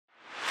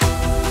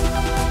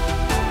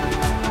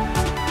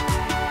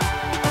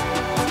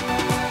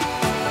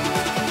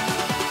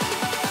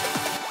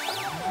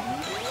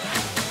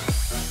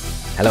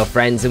Hello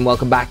friends and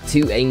welcome back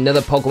to another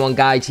Pokemon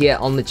guide here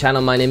on the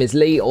channel. My name is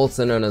Lee,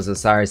 also known as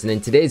Osirus, and in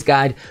today's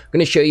guide I'm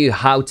going to show you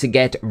how to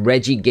get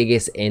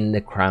Regigigas in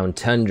the Crown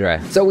Tundra.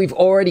 So we've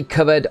already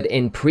covered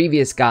in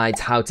previous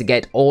guides how to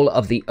get all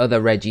of the other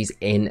Regis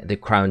in the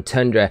Crown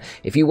Tundra.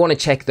 If you want to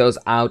check those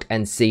out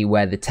and see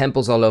where the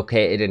temples are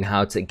located and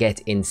how to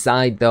get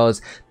inside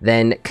those,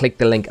 then click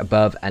the link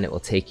above and it will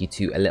take you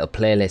to a little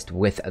playlist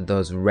with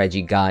those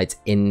Regi guides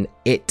in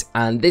it.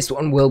 And this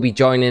one will be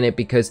joining it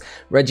because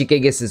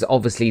Regigigas is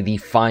obviously the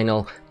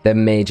final, the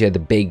major, the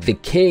big, the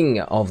king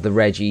of the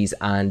Regis,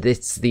 and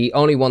it's the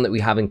only one that we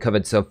haven't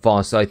covered so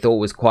far, so I thought it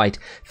was quite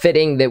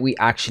fitting that we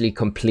actually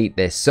complete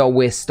this. So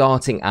we're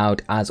starting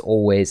out as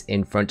always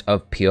in front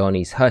of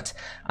Peony's hut,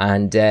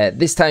 and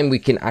this time we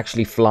can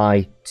actually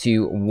fly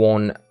to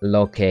one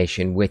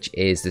location, which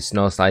is the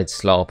Snowslide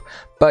Slope.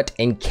 But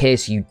in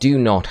case you do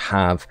not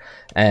have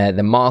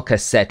the marker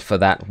set for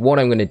that, what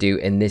I'm going to do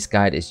in this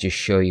guide is just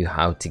show you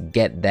how to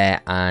get there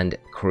and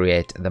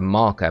create the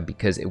marker,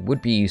 because it would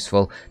be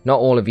useful. Not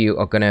all of you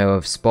are going to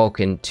have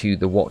spoken to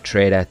the Watt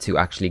Trader to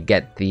actually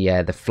get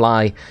the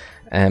fly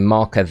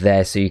marker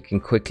there, so you can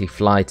quickly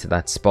fly to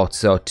that spot.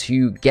 So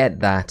to get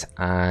that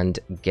and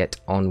get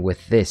on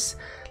with this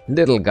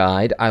little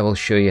guide, I will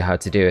show you how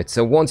to do it.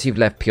 So once you've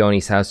left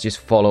Peony's house, just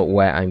follow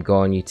where I'm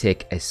going. You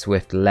take a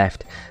swift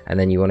left and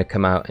then you want to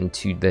come out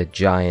into the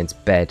giant's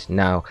bed.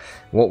 Now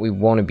what we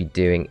want to be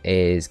doing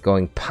is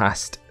going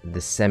past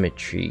the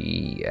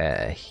cemetery.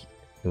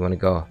 We want to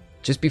go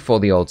just before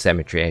the old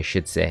cemetery, I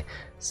should say.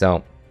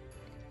 So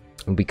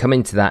we'll be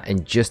coming to that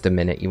in just a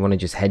minute. You want to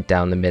just head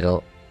down the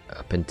middle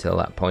up until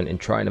that point and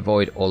try and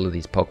avoid all of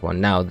these Pokemon.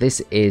 Now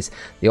this is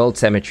the old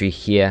cemetery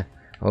here,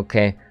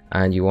 okay,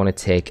 and you want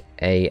to take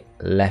a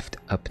left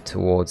up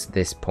towards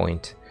this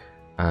point,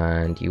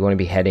 and you want to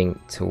be heading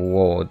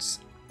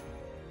towards,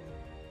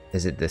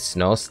 is it the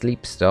Snow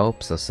Sleep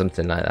Slopes or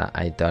something like that?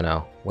 I don't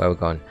know where we're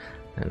going.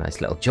 A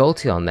nice little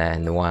Jolteon there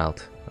in the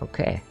wild.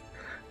 Okay,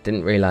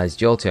 didn't realize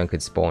Jolteon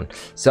could spawn.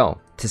 So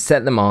to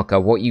set the marker,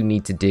 what you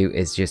need to do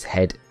is just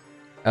head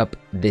up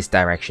this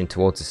direction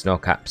towards the snow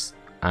caps,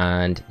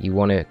 and you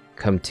want to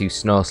come to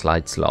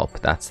Snowslide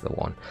Slope. That's the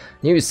one.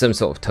 Use some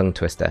sort of tongue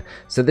twister.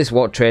 So this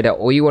Watt Trader,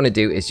 all you want to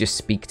do is just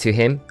speak to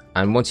him,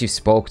 and once you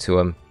spoke to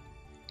him,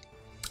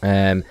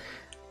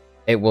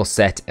 it will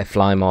set a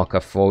fly marker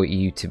for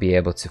you to be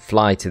able to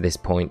fly to this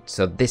point.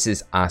 So this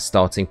is our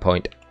starting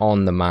point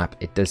on the map.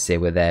 It does say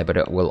we're there, but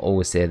it will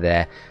always say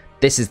there.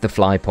 This is the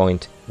fly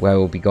point where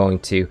we'll be going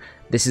to.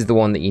 This is the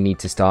one that you need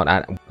to start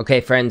at.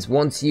 Okay friends,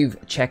 once you've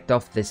checked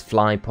off this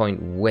fly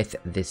point with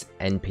this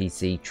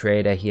NPC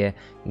trader here,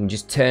 you can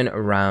just turn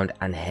around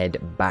and head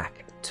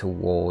back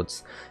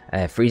towards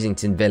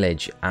Freezington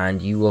Village,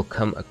 and you will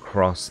come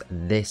across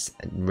this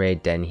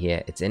raid den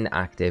here. It's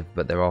inactive,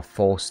 but there are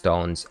 4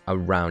 stones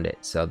around it,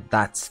 so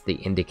that's the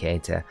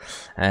indicator.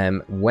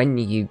 When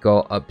you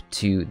go up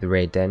to the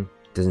raid den,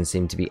 doesn't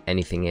seem to be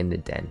anything in the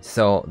den.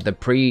 So the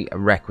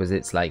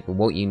prerequisites, like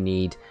what you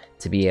need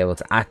to be able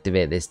to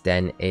activate this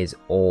den, is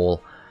all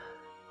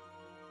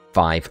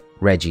 5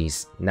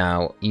 Regis.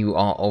 Now you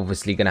are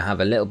obviously going to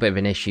have a little bit of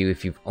an issue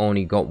if you've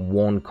only got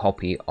 1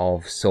 copy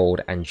of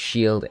Sword and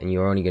Shield, and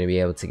you're only going to be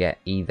able to get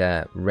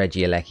either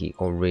Regieleki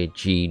or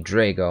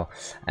Regidrago.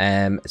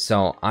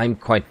 So I'm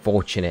quite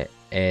fortunate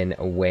in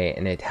a way,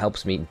 and it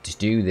helps me to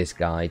do this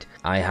guide.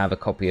 I have a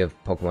copy of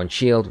Pokemon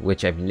Shield,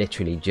 which I've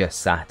literally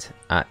just sat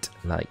at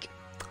like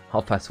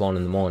 1:30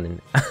 in the morning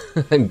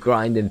and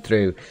grinding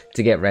through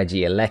to get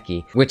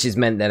Regieleki, which has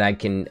meant that I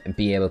can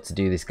be able to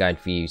do this guide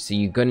for you. So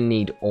you're going to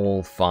need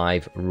all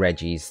 5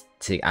 Regis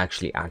to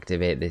actually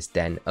activate this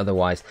den.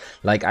 Otherwise,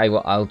 like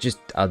I'll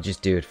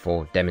just do it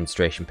for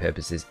demonstration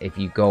purposes. If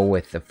you go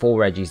with the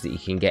 4 Regis that you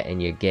can get in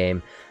your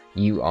game,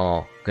 you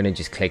are going to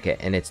just click it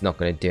and it's not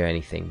going to do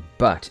anything.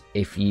 But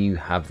if you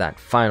have that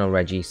final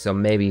Regi, so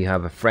maybe you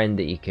have a friend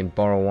that you can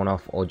borrow one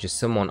off, or just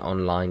someone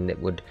online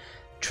that would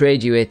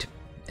trade you it,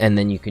 and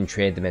then you can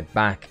trade them it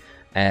back.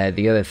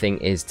 The other thing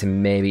is to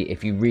maybe,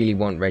 if you really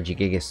want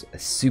Regigigas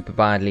super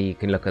badly, you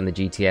can look on the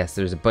GTS.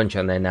 There's a bunch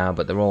on there now,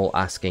 but they're all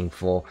asking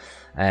for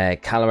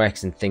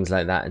Calyrex and things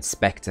like that, and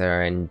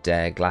Spectre and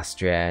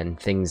Glastria and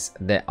things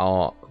that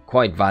are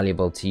quite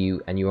valuable to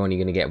you, and you're only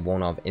going to get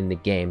 1 of in the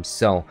game.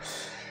 So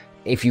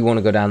if you want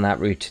to go down that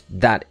route,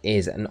 that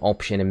is an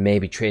option, and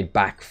maybe trade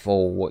back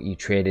for what you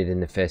traded in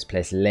the first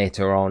place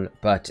later on.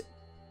 But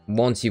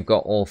once you've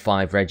got all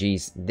 5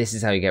 Regis, this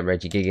is how you get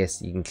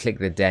Regigigas. You can click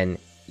the den.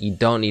 You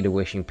don't need a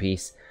wishing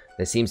piece.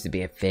 There seems to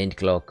be a faint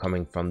glow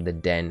coming from the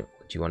den. Do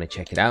you want to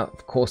check it out?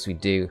 Of course we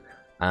do.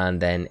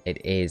 And then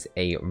it is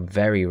a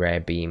very rare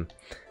beam,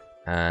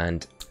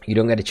 and you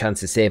don't get a chance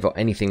to save or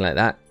anything like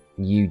that.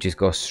 You just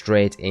go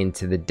straight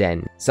into the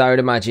den. So I would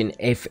imagine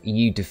if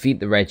you defeat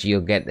the Regi,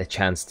 you'll get the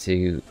chance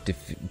to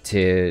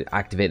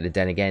activate the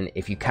den again.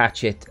 If you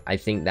catch it, I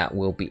think that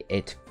will be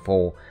it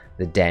for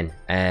the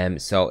den.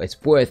 So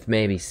it's worth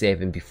maybe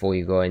saving before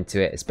you go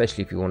into it,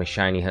 especially if you want to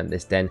shiny hunt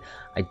this den.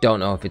 I don't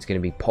know if it's going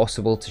to be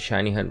possible to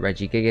shiny hunt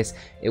Regigigas.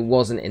 It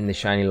wasn't in the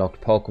shiny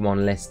locked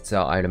Pokemon list,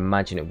 so I'd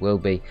imagine it will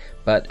be,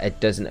 but it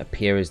doesn't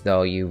appear as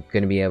though you're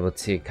going to be able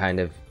to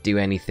kind of do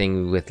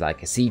anything with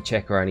like a seed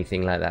check or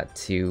anything like that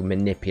to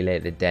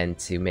manipulate the den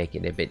to make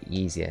it a bit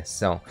easier.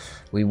 So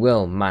we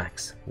will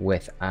max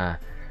with a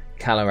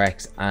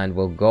Calyrex and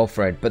we'll go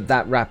for it. But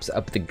that wraps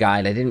up the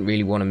guide. I didn't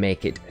really want to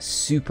make it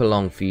super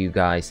long for you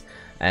guys,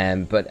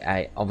 but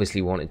I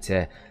obviously wanted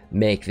to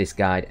make this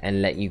guide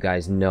and let you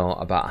guys know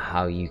about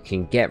how you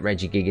can get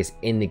Regigigas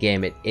in the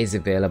game. It is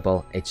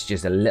available. It's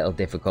just a little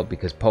difficult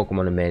because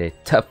Pokemon have made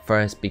it tough for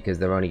us because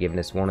they're only giving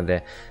us one of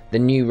the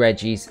new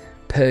Regis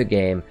per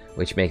game,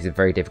 which makes it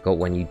very difficult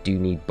when you do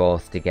need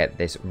both to get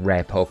this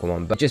rare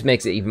Pokemon, but just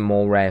makes it even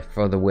more rare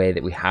for the way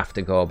that we have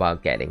to go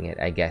about getting it,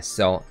 I guess.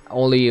 So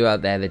all of you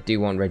out there that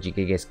do want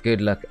Regigigas, good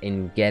luck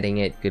in getting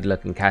it, good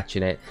luck in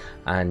catching it,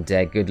 and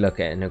good luck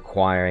in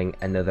acquiring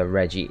another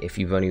Regi if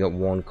you've only got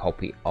one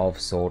copy of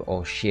Sword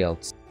or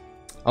Shield.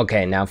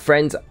 Okay, now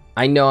friends,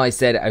 I know I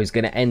said I was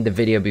going to end the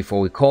video before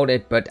we caught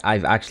it, but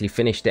I've actually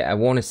finished it. I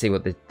want to see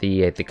what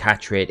the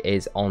catch rate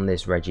is on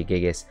this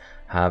Regigigas.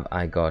 Have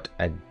I got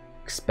a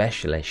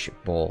specialish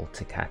ball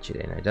to catch it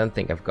in? I don't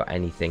think I've got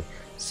anything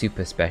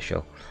super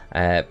special,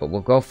 but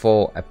we'll go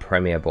for a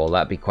Premier Ball.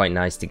 That'd be quite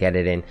nice to get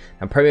it in.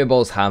 And Premier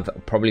Balls have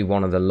probably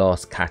one of the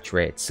lowest catch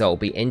rates, so it'll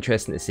be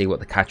interesting to see what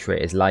the catch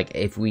rate is like.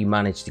 If we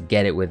manage to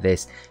get it with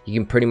this, you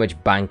can pretty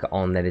much bank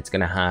on that it's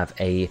going to have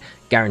a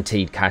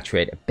guaranteed catch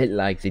rate, a bit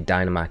like the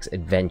Dynamax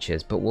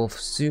Adventures, but we'll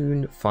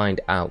soon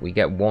find out. We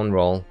get one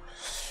roll,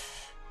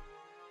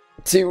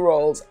 2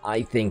 rolls.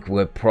 I think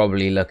we're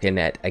probably looking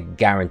at a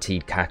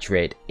guaranteed catch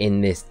rate in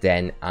this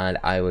den, and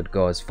I would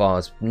go as far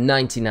as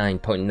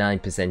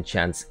 99.9%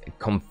 chance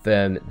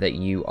confirm that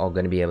you are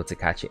going to be able to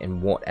catch it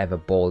in whatever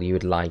ball you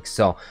would like.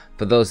 So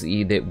for those of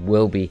you that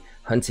will be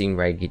hunting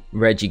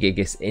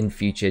Regigigas in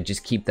future,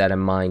 just keep that in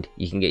mind.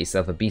 You can get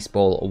yourself a Beast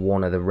Ball or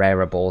one of the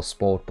rarer balls,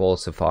 Sport Ball,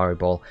 Safari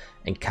Ball,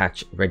 and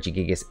catch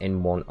Regigigas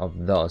in one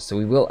of those. So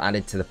we will add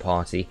it to the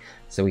party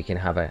so we can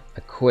have a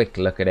quick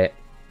look at it,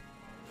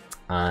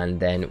 and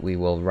then we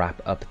will wrap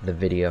up the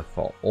video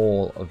for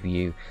all of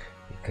you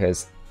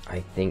because I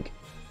think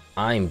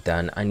I'm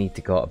done. I need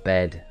to go to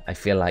bed. I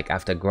feel like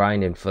after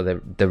grinding for the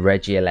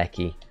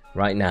Regieleki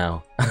right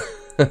now,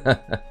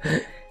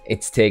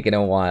 it's taken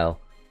a while,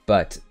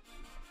 but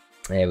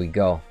there we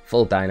go.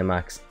 Full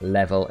Dynamax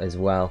level as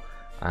well.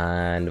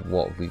 And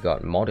what have we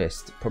got?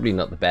 Modest, probably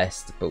not the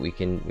best, but we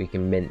can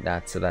mint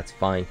that, so that's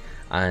fine.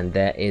 And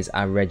there is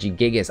our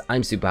Regigigas.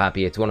 I'm super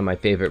happy. It's one of my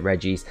favorite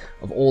Regis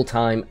of all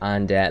time,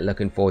 and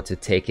looking forward to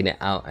taking it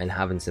out and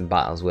having some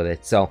battles with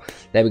it. So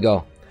there we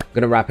go. I'm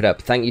gonna wrap it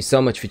up. Thank you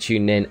so much for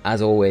tuning in.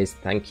 As always,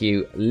 thank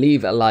you.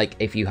 Leave a like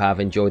if you have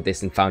enjoyed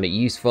this and found it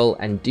useful,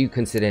 and do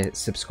consider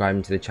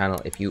subscribing to the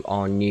channel if you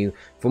are new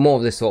for more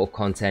of this sort of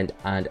content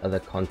and other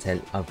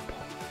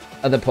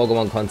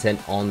Pokemon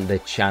content on the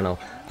channel.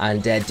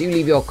 And do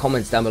leave your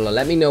comments down below.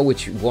 Let me know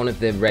which one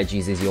of the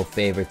Regis is your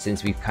favorite,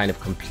 since we've kind of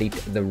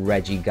completed the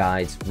Regi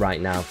guides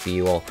right now for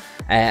you all.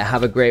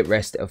 Have a great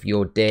rest of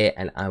your day,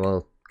 and I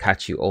will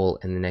catch you all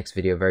in the next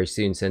video very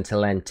soon. So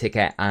until then, take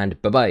care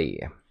and bye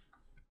bye.